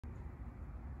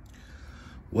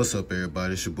What's up,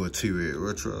 everybody? It's your boy T-Red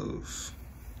Retros.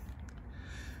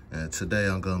 And today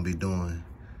I'm going to be doing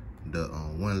the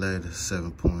Winlator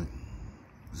 7.0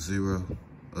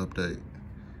 update.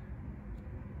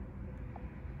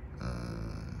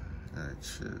 Alright,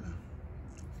 chill.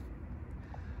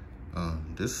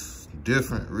 This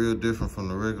different, real different from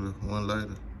the regular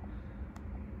Winlator.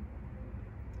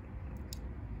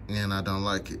 And I don't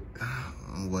like it.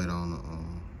 I'm waiting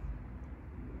on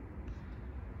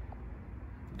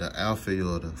the alpha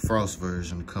or the frost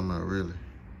version to come out, really.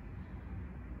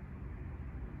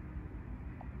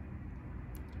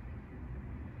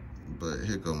 But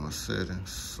here go my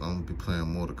settings. I'm gonna be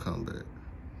playing Mortal Kombat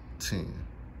 10.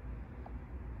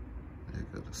 Here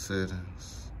go the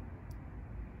settings.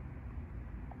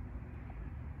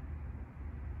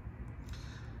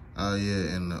 Oh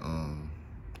yeah, and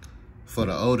for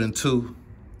the Odin 2,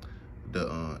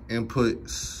 the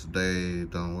inputs, they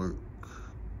don't work.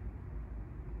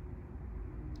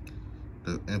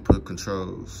 The input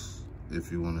controls,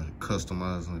 if you want to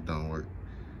customize them, it don't work.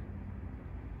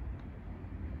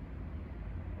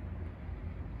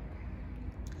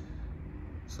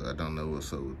 So I don't know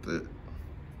what's up with that.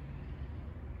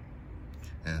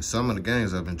 And some of the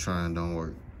games I've been trying don't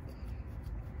work.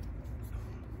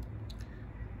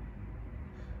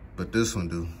 But this one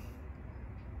do.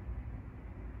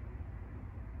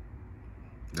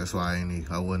 That's why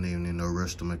I wasn't even in no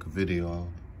rush to make a video on it.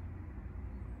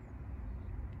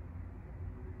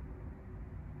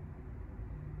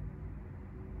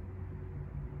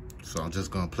 So I'm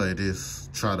just gonna play this,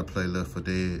 try to play Left 4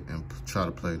 Dead, and try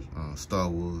to play Star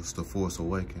Wars: The Force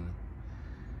Awakens.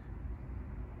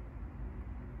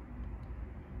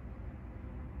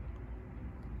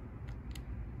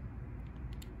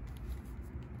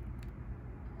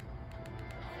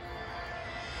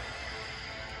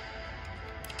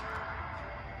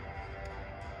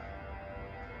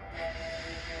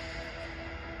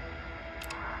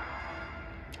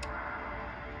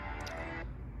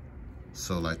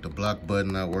 So like the block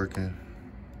button not working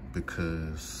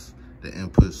because the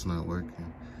input's not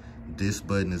working. This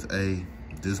button is A,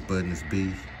 this button is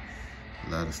B. A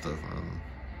lot of stuff wrong.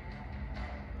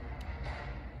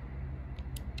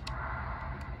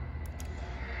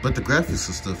 But the graphics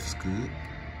and stuff is good.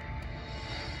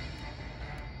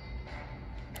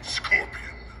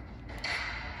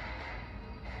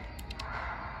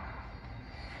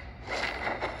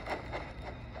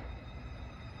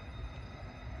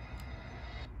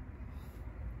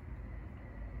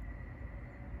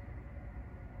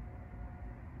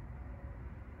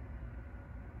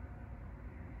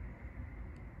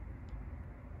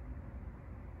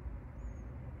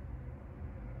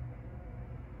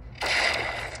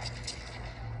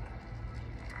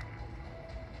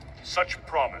 Such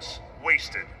promise,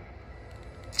 wasted.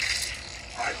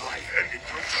 My life ended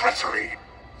through treachery.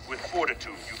 With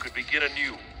fortitude, you could begin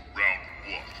anew. Round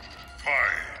 1,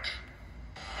 fight.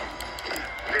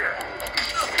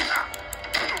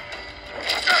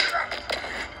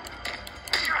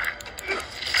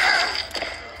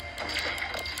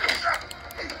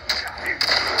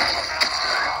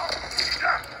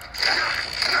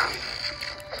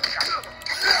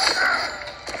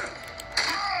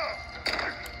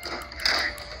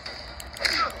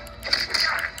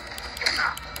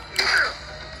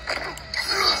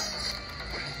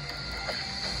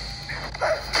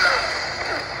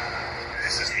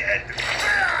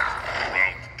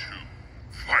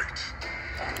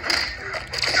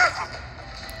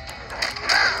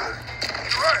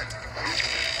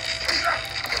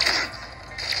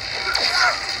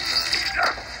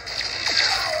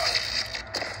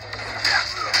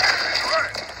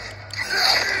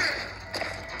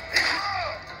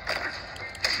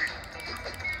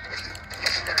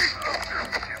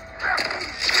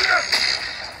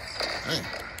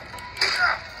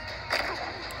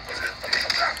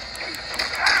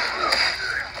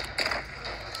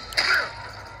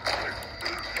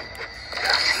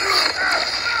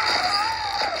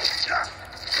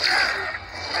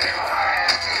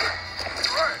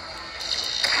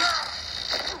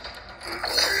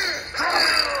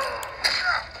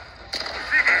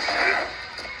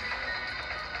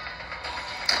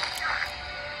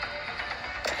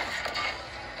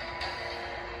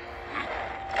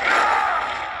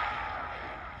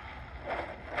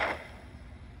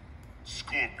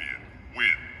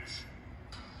 Wins.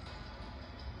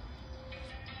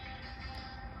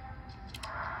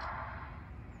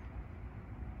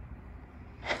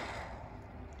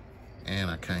 And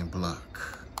I can't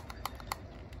block.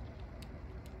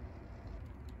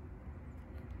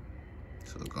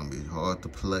 So it's gonna be hard to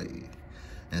play.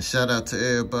 And shout out to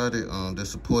everybody that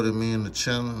supported me in the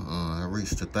channel. I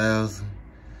reached 1,000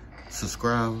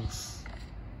 subscribers.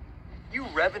 You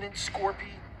revenant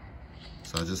Scorpion?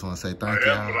 So I just want to say thank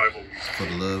y'all for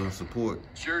the love and support.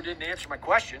 Sure didn't answer my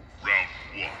question. Round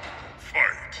 1.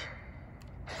 Fight.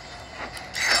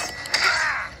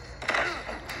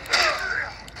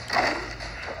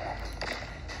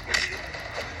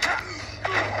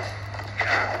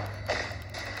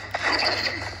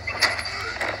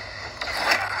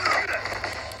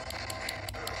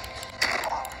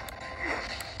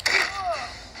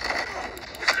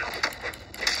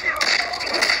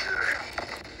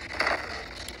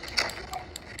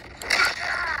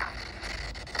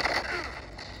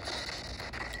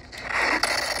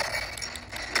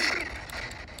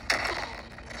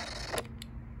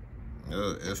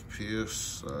 FPS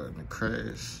starting to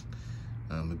crash.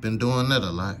 We've been doing that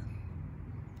a lot.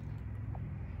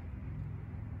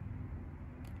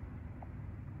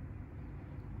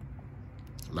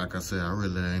 Like I said, I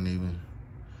really ain't even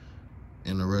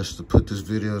in a rush to put this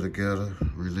video together,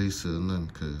 release it or nothing,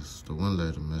 because the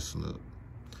Winlator messing up.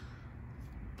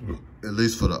 At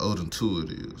least for the Odin 2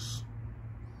 it is.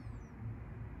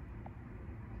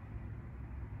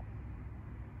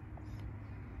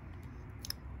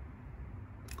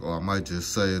 Or I might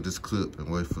just save this clip and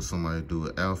wait for somebody to do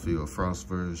an Alfie or Frost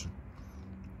version.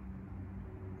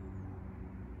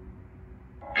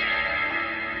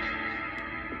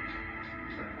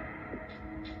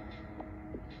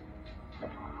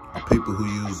 The people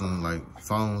who using like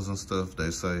phones and stuff,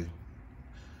 they say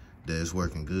that it's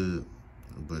working good.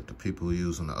 But the people who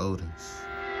using the Odins,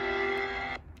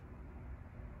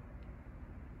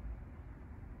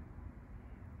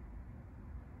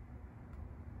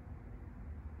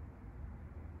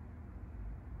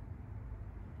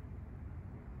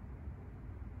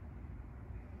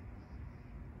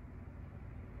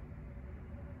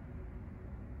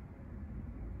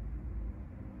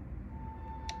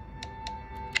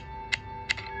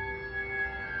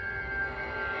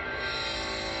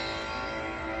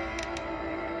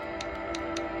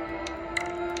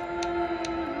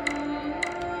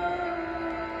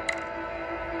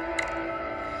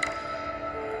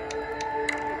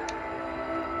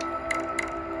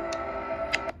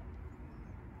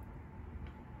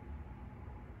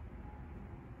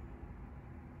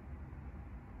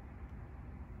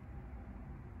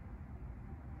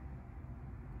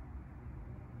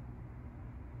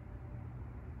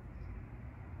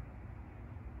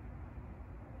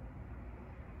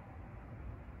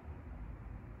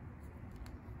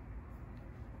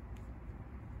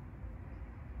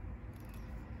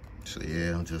 so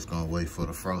yeah, I'm just gonna wait for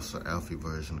the Frost or Alfie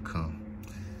version to come.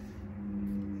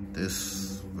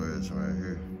 This version right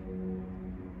here,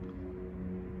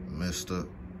 messed up.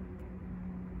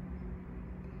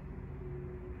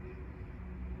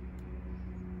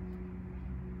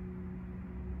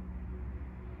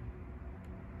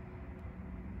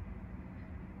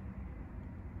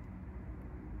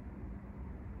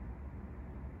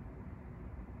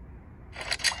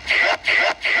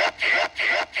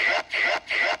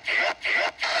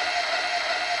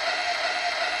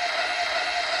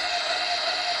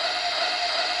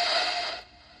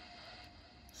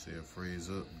 See it freeze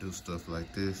up, do stuff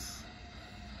like this.